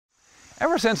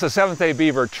Ever since the Seventh-day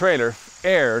Beaver trailer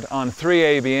aired on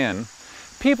 3ABN,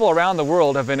 people around the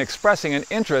world have been expressing an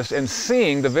interest in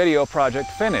seeing the video project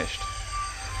finished.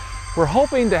 We're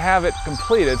hoping to have it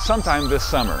completed sometime this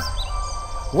summer.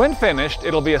 When finished,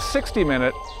 it'll be a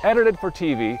 60-minute, edited for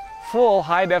TV, full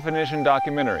high-definition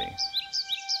documentary.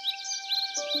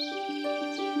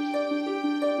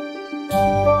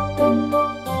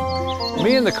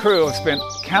 Me and the crew have spent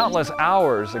countless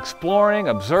hours exploring,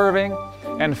 observing,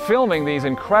 and filming these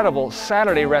incredible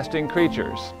Saturday resting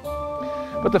creatures.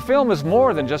 But the film is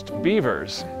more than just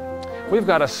beavers. We've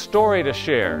got a story to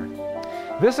share.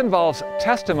 This involves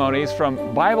testimonies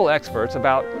from Bible experts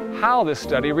about how this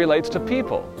study relates to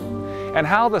people and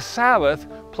how the Sabbath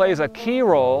plays a key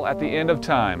role at the end of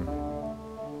time.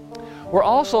 We're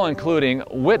also including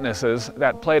witnesses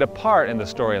that played a part in the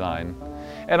storyline,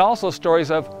 and also stories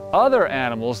of other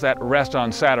animals that rest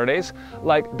on Saturdays,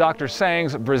 like Dr.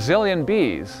 Sang's Brazilian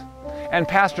bees and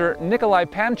Pastor Nikolai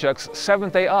Panchuk's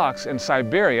seventh-day ox in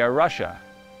Siberia, Russia.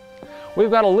 We've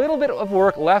got a little bit of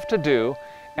work left to do,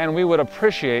 and we would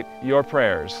appreciate your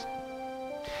prayers.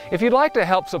 If you'd like to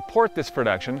help support this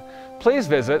production, please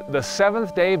visit the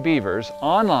Seventh-day Beavers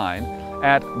online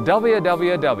at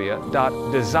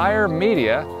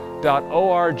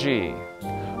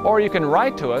www.desiremedia.org, or you can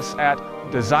write to us at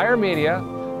Desire Media,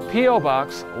 P.O.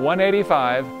 Box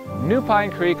 185, New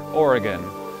Pine Creek, Oregon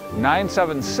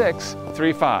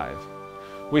 97635.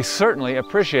 We certainly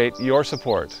appreciate your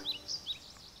support.